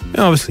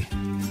 Yeah, obviously.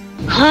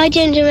 Hi,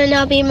 Ginger and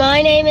Nobby.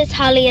 My name is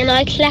Holly, and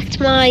I collect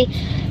my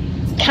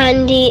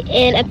candy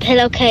in a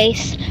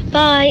pillowcase.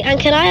 Bye. And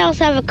can I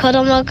also have a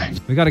cuddle mug?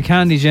 We got a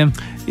candy, Jim.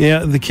 Yeah,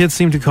 the kids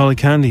seem to call it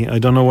candy. I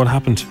don't know what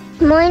happened.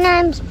 My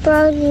name's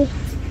Brody,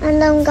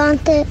 and I'm going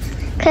to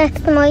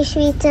collect my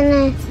sweets in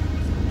a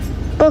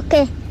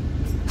bucket.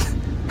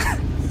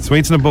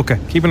 Sweets in a bucket.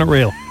 Keeping it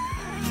real.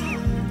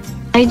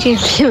 Hi,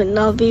 Ginger and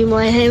Nobby.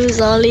 My name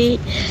is Ollie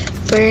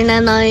Byrne,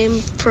 and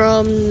I'm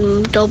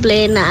from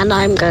Dublin, and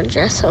I'm going to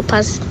dress up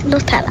as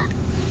Nutella.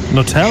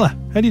 Nutella?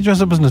 How do you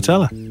dress up as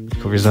Nutella?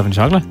 Cover yourself in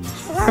chocolate.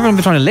 Everyone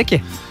be trying to lick you.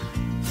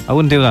 I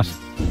wouldn't do that.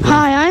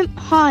 Hi,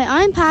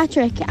 I'm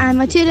Patrick, and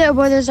my two little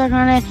brothers are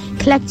going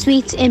to collect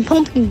sweets in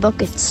pumpkin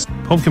buckets.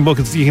 Pumpkin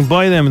buckets, you can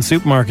buy them in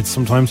supermarkets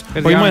sometimes.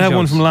 They're Or you the might have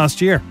orange one from last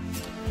year.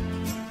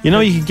 You know,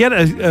 you could get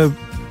a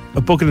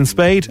bucket and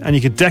spade, and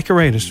you could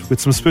decorate it with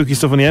some spooky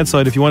stuff on the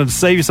outside if you wanted to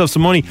save yourself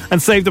some money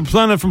and save the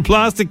planet from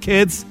plastic,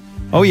 kids.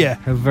 Oh yeah.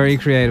 How very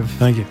creative.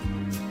 Thank you.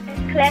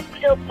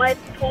 Collect up my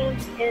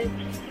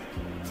pumpkins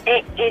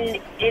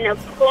in a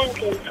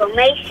pumpkin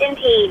formation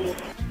team.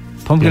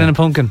 Pumpkin in a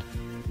pumpkin.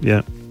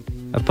 Yeah.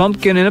 A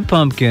pumpkin in a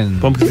pumpkin.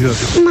 Pumpkin's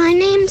good. My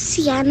name's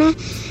Sienna,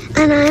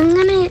 and I'm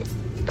going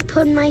to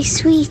put my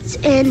sweets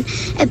in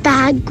a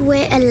bag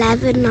with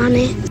 11 on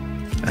it.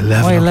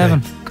 11. Why 11?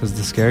 Okay. Because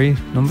the scary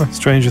number.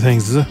 Stranger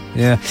Things, is it?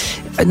 Yeah.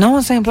 No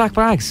one's saying black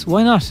bags.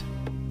 Why not?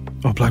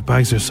 Oh, black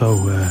bags are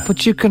so...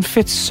 But you can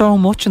fit so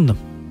much in them.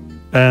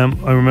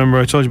 I remember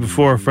I told you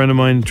before, a friend of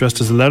mine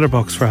dressed as a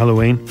letterbox for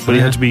Halloween, but he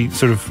had to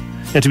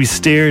be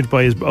steered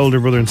by his older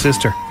brother and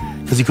sister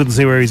because he couldn't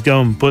see where he's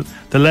going. But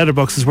the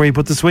letterbox is where you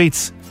put the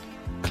sweets.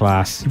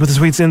 Class. You put the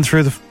sweets in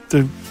through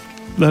the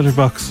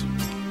letterbox.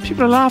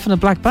 People are laughing at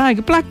black bag.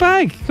 A black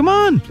bag. Come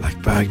on. Black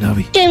bag,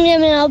 Nobby. Jim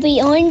and Nobby,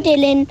 I'm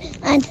Dylan,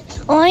 and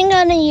I'm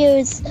going to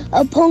use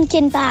a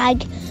pumpkin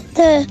bag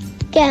to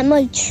get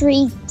my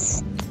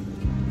treats.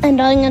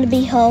 And I'm going to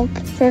be Hulk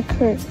for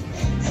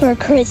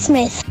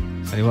Christmas.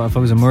 Tell you what, if I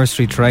was a Moore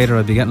Street trader,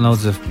 I'd be getting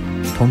loads of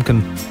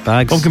pumpkin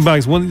bags. Pumpkin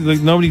bags.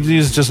 Nobody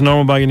uses just a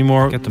normal bag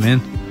anymore. Get them in.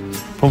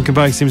 Pumpkin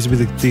bag seems to be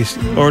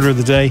the order of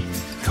the day.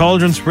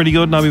 Cauldrons pretty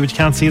good, Nobby, but you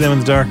can't see them in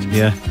the dark.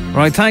 Yeah.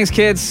 Right, thanks,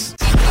 kids.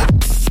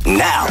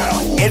 Now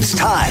it's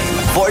time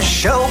for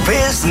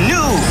Showbiz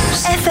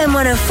News. FM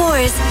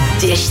 104's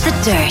Dish the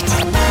Dirt.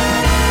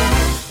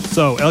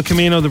 So, El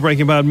Camino, the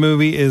Breaking Bad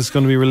movie, is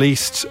going to be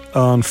released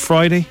on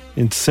Friday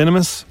in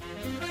cinemas.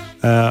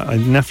 On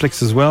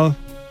Netflix as well.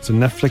 It's a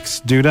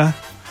Netflix doodah.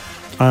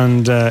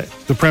 And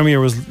the premiere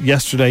was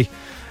yesterday.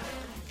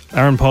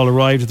 Aaron Paul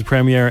arrived at the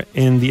premiere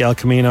in the El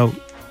Camino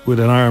with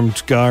an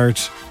armed guard.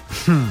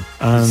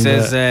 And he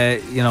says,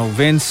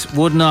 Vince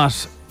would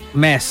not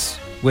mess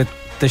with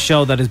the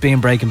show that is being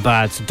Breaking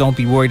Bad, so don't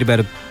be worried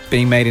about it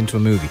being made into a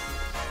movie.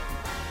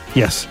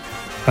 Yes.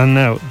 And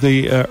now,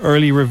 the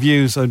early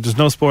reviews, there's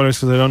no spoilers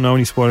because I don't know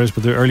any spoilers,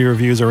 but the early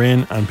reviews are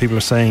in and people are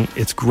saying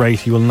it's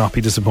great, you will not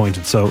be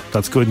disappointed. So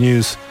that's good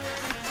news.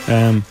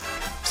 We'll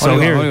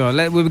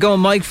go on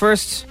Mike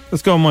first.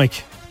 Let's go on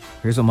Mike.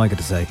 Here's what Mike had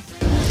to say.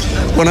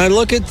 When I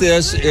look at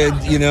this,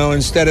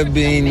 instead of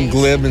being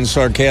glib and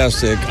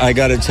sarcastic, I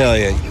got to tell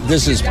you,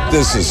 this is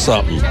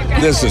something.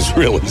 This is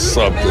really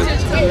something.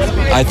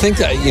 I think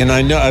that,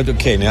 I know,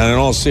 okay, now in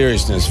all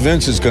seriousness,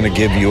 Vince is going to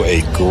give you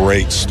a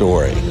great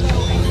story.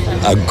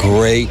 A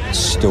great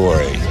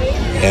story.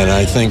 And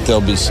I think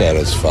they'll be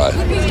satisfied.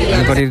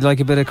 Anybody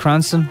like a bit of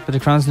Cranston?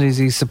 Is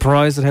he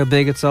surprised at how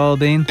big it's all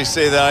been? I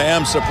say that I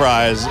am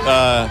surprised.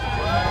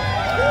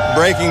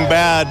 Breaking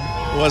Bad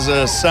was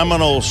a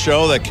seminal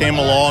show that came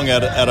along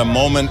at a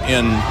moment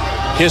in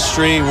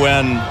history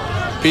when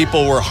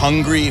people were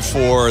hungry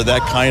for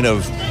that kind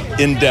of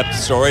in-depth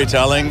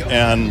storytelling,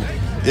 and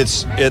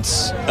it's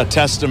a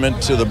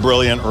testament to the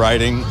brilliant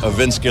writing of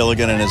Vince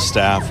Gilligan and his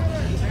staff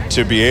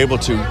to be able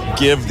to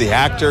give the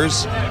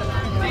actors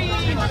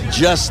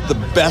just the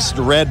best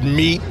red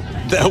meat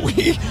that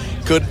we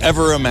could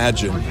ever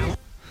imagine.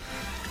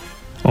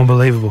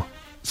 Unbelievable.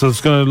 So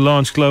it's going to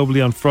launch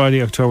globally on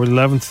Friday, October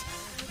 11th.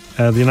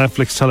 The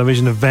Netflix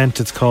television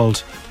event, it's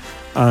called.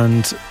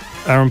 And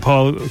Aaron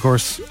Paul, of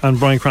course, and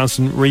Bryan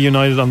Cranston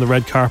reunited on the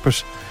red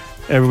carpet.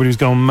 Everybody was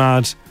going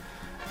mad.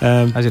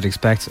 As you'd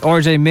expect.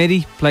 RJ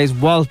Middy plays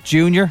Walt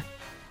Jr.,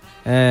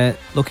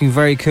 looking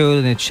very cool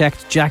in a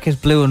checked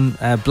jacket, blue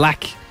and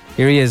black.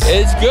 Here he is.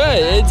 It's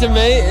good. It's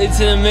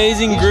an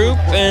amazing group,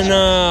 and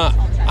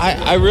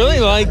I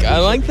really like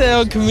the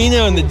El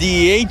Camino and the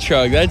DEA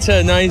truck. That's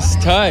a nice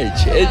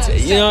touch. It's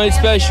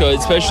special.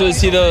 It's special to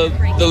see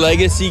the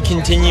legacy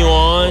continue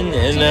on,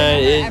 and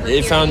that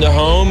it found a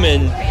home,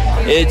 and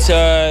it's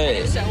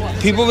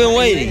people have been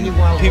waiting.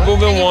 People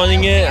have been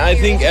wanting it. I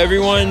think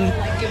everyone,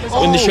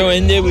 when the show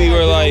ended, we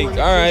were like, all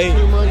right,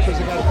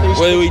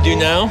 what do we do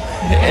now?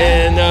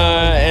 And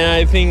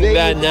I think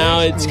that now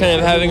it's kind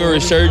of having a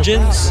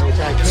resurgence.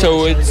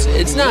 So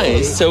it's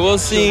nice. So we'll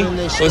see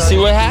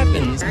what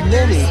happens.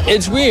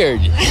 It's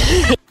weird.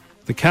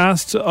 The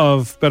cast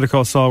of Better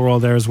Call Saul were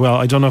all there as well.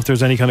 I don't know if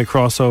there's any kind of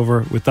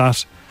crossover with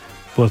that,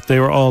 but they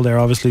were all there.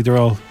 Obviously, they're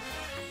all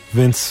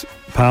Vince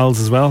pals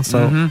as well,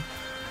 so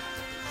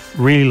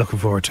really looking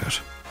forward to it.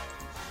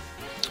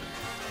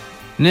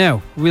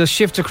 Now, we'll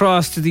shift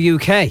across to the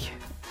UK,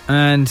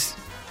 and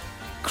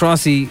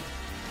Crossy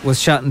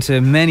was chatting to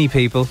many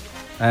people,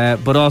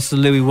 but also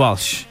Louis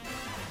Walsh.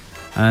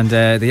 And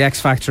the X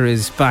Factor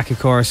is back, of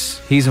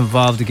course. He's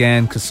involved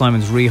again because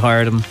Simon's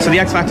rehired him. So the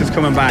X Factor's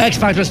coming back. X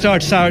Factor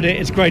starts Saturday.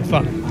 It's great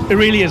fun. It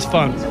really is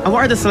fun. And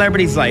what are the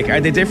celebrities like?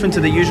 Are they different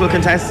to the usual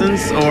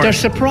contestants? Or They're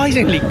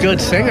surprisingly good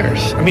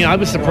singers. I mean, I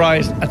was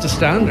surprised at the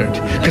standard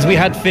because we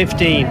had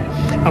 15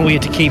 and we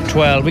had to keep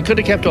 12. We could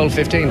have kept all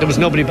 15. There was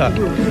nobody back.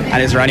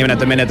 And is there anyone at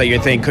the minute that you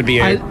think could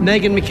be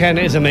Megan McKenna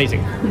is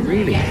amazing.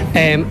 Really?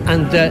 And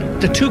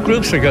the two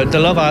groups are good, the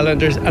Love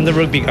Islanders and the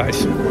rugby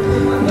guys.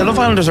 The Love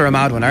Islanders are a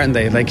mad one, aren't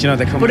they? Like, you know,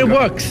 they come. But it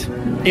works.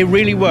 It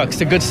really works.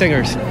 They're good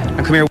singers.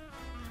 And come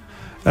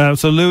here.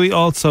 So Louis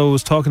also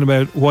was talking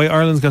about why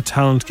Ireland's Got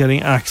Talent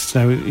getting axed.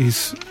 Now,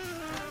 he's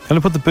kind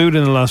of put the boot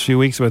in the last few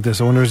weeks about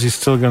this. I wonder if he's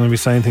still going to be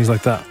saying things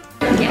like that.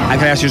 And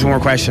can I ask you just one more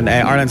question?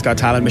 Ireland's Got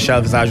Talent.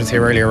 Michelle Visage was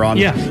here earlier on.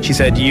 Yeah. She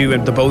said you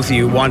and the both of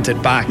you want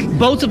it back.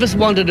 Both of us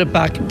wanted it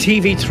back.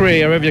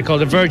 TV3, or whatever you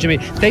call it, Virgin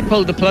Media, they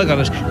pulled the plug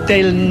on it.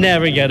 They'll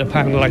never get a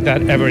panel like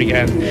that ever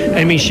again.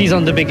 I mean, she's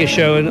on the biggest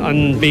show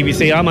on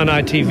BBC. I'm on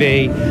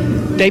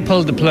ITV. They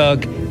pulled the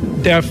plug.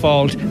 Their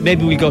fault.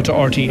 Maybe we go to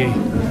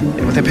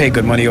RTE. But they pay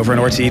good money over in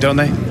RTE, don't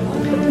they?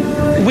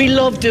 We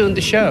love doing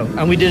the show,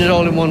 and we did it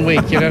all in 1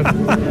 week, you know.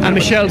 And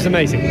Michelle's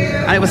amazing.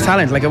 And it was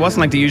talent. Like, it wasn't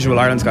like the usual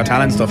Ireland's Got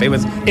Talent stuff. It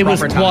was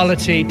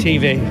quality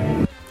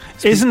TV.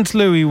 Isn't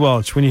Louis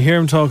Walsh, when you hear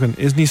him talking,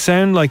 isn't he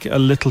sound like a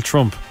little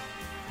Trump?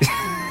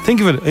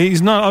 Think of it.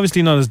 He's not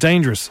obviously not as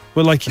dangerous,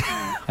 but like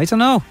I don't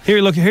know. Here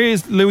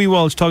is Louis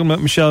Walsh talking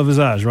about Michelle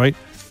Visage, right?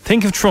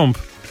 Think of Trump.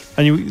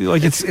 And you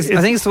like it's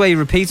I think it's the way he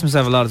repeats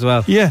himself a lot as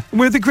well. Yeah,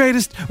 we're the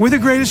greatest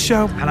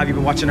show. And have you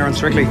been watching her on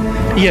Strictly?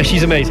 Yeah,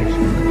 she's amazing.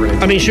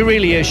 Brilliant. I mean, she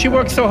really is. She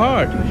works so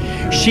hard.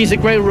 She's a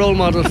great role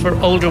model for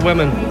older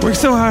women. Works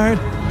so hard.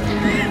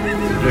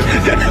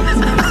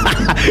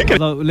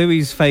 Although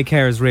Louis' fake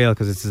hair is real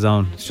because it's his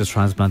own. It's just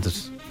transplanted.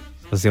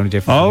 That's the only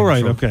difference. Oh,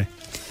 right, okay.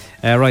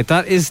 Right,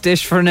 that is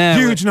Dish for now.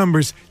 Huge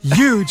numbers.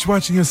 Huge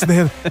watching us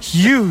there.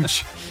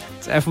 Huge.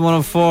 It's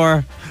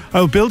FM104.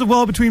 I'll build a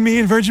wall between me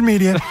and Virgin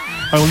Media.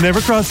 I will never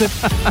cross it.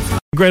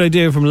 Great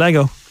idea from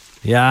Lego.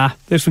 Yeah.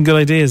 There's some good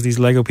ideas, these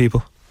Lego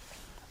people.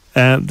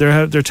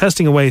 They're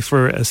testing a way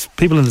for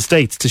people in the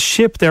States to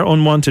ship their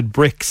unwanted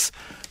bricks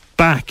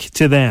back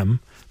to them.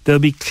 They'll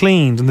be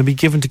cleaned and they'll be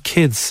given to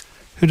kids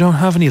who don't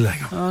have any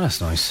Lego. Oh, that's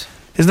nice.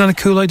 Isn't that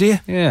a cool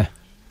idea? Yeah,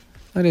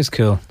 that is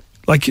cool.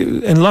 Like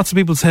in lots of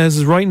people's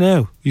houses right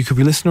now, you could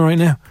be listening right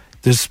now.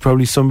 There's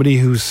probably somebody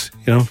who's,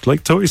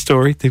 like Toy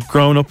Story, they've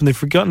grown up and they've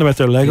forgotten about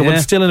their Lego, but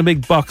it's still in a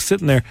big box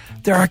sitting there.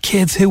 There are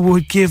kids who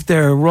would give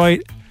their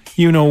right,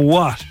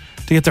 what,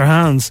 to get their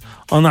hands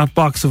on that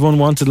box of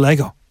unwanted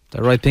Lego.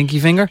 The right pinky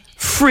finger?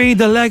 Free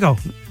the Lego.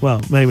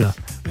 Well, maybe not.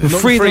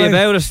 Free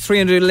about it.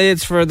 300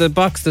 lids for the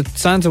box that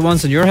Santa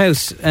wants in your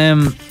house.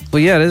 But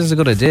yeah, this is a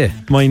good idea.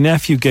 My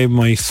nephew gave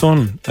my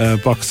son a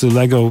box of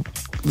Lego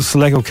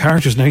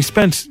characters. Now, he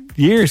spent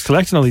years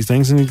collecting all these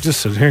things and he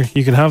just said, here,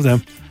 you can have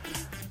them.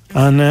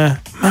 And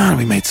man,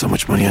 we made so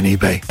much money on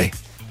eBay.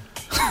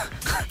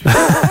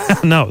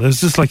 No, it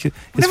was just like his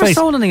never face.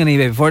 Sold anything on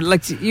eBay before.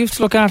 Like, you have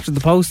to look after the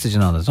postage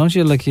and all that, don't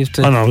you? Like, you have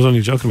to. Oh no, I was only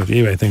joking about the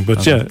eBay thing,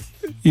 but okay.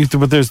 Yeah,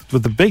 but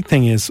the big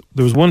thing is,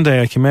 there was one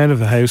day I came out of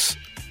the house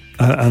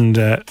and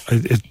a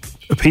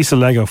piece of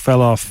Lego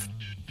fell off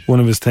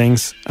one of his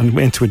things and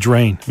went into a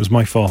drain. It was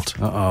my fault.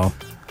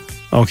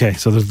 Okay,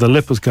 so the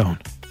lip was gone.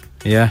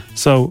 Yeah.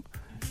 So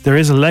there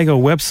is a Lego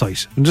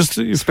website and just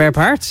spare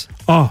parts.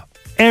 Oh.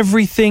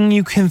 Everything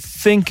you can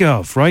think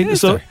of, right?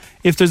 So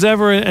if there's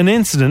ever an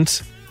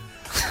incident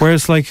where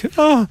it's like,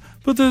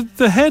 but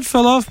the head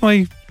fell off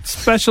my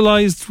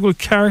specialised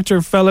character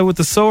fellow with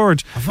the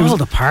sword. Of all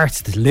the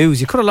parts to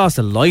lose, you could have lost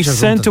a light or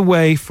sent something.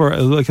 away for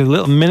a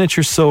little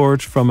miniature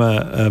sword from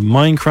a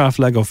Minecraft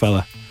Lego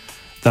fella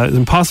that is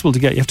impossible to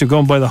get. You have to go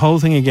and buy the whole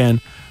thing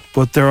again.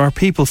 But there are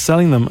people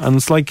selling them, and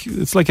it's like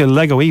a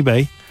Lego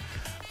eBay.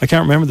 I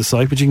can't remember the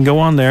site, but you can go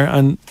on there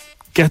and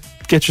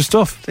get your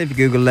stuff. If you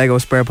Google Lego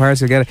spare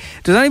parts, you'll get it.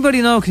 Does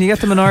anybody know, can you get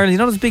them in Ireland? You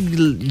know those big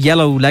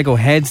yellow Lego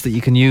heads that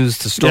you can use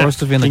to store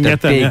stuff in? Like, they're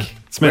big. Yeah.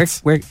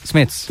 Smiths. Where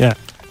Smiths? Yeah.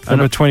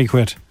 About 20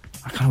 quid.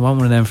 I kind of want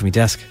one of them for my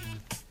desk.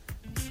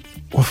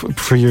 Well,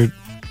 for your...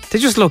 They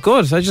just look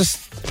good. I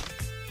just...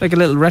 Like a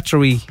little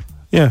retro-y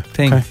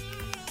thing. Okay.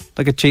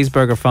 Like a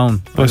cheeseburger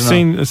phone. I've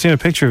seen a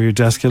picture of your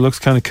desk. It looks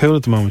kind of cool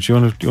at the moment. You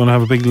want to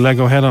have a big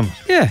Lego head on it?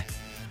 Yeah.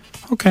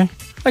 Okay.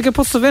 I could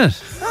put stuff in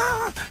it.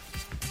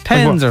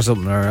 Pens or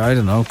something, or I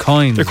don't know,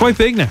 coins. They're quite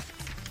big now.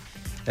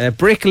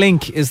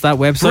 Bricklink is that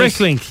website.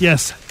 Bricklink,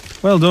 yes.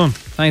 Well done.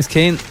 Thanks,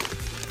 Keane.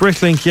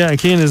 Bricklink, yeah.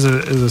 Keane is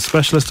a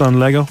specialist on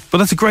Lego. But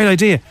that's a great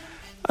idea.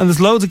 And there's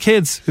loads of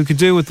kids who could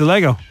do with the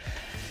Lego.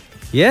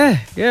 Yeah,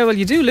 well,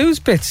 you do lose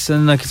bits,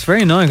 and like it's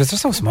very annoying because they're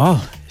so small.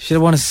 You should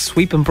want to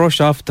sweep and brush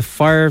off the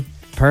fire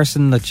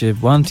person that you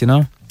want, you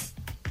know.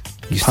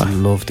 Used to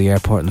love the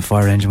airport and the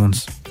fire engine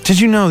ones. Did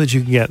you know that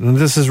you can get, and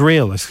this is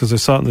real, it's because I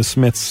saw it in the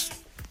Smiths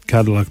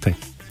catalogue thing,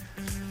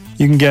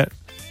 you can get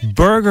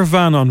Burger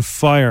Van on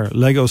Fire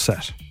Lego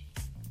set.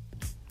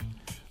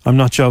 I'm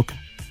not joking.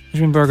 What do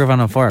you mean Burger Van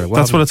on Fire?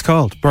 That's what it's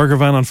called. Burger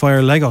Van on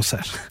Fire Lego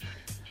set.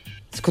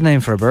 It's a good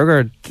name for a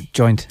burger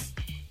joint.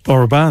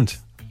 Or a band.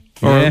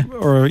 Yeah.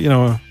 Or you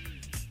know,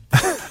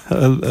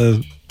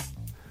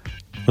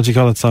 what do you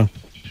call it song?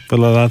 The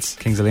lads.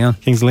 Kings of Leon.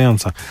 Kings of Leon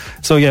song.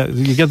 So yeah,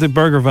 you get the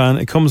burger van.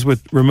 It comes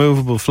with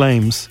removable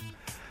flames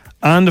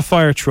and a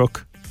fire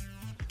truck.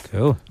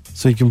 Cool.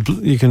 So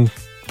you can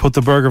put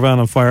the burger van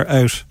on fire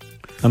out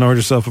and order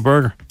yourself a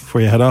burger before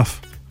you head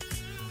off.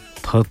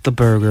 Put the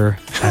burger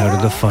out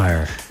of the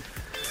fire.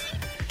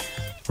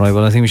 Right,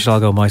 well, I think we should all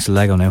go buy some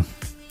Lego now.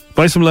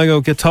 Buy some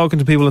Lego, get talking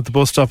to people at the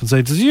bus stop and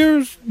say, does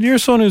your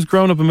son who's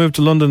grown up and moved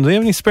to London, do they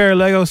have any spare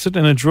Lego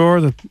sitting in a drawer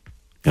that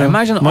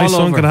imagine my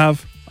son could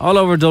have? All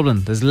over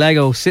Dublin, there's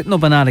Lego sitting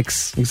up in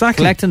attics.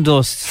 Exactly. Collecting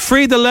dust.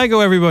 Free the Lego,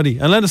 everybody,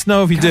 and let us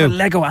know if you do.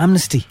 Lego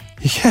amnesty.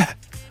 Yeah.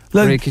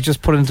 Or you could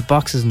just put it into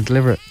boxes and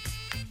deliver it.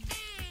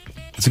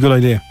 It's a good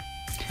idea.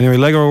 Anyway,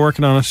 Lego are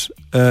working on it.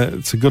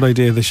 It's a good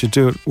idea. They should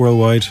do it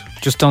worldwide.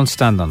 Just don't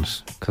stand on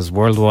it, because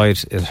worldwide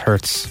it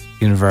hurts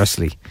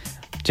universally.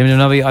 Jimmy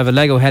Nobby, I have a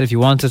Lego head. If you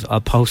want it, I'll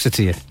post it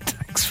to you.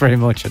 Thanks very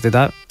much. I did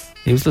that.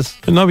 Useless.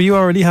 Nobby, you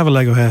already have a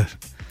Lego head.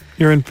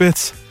 You're in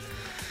bits.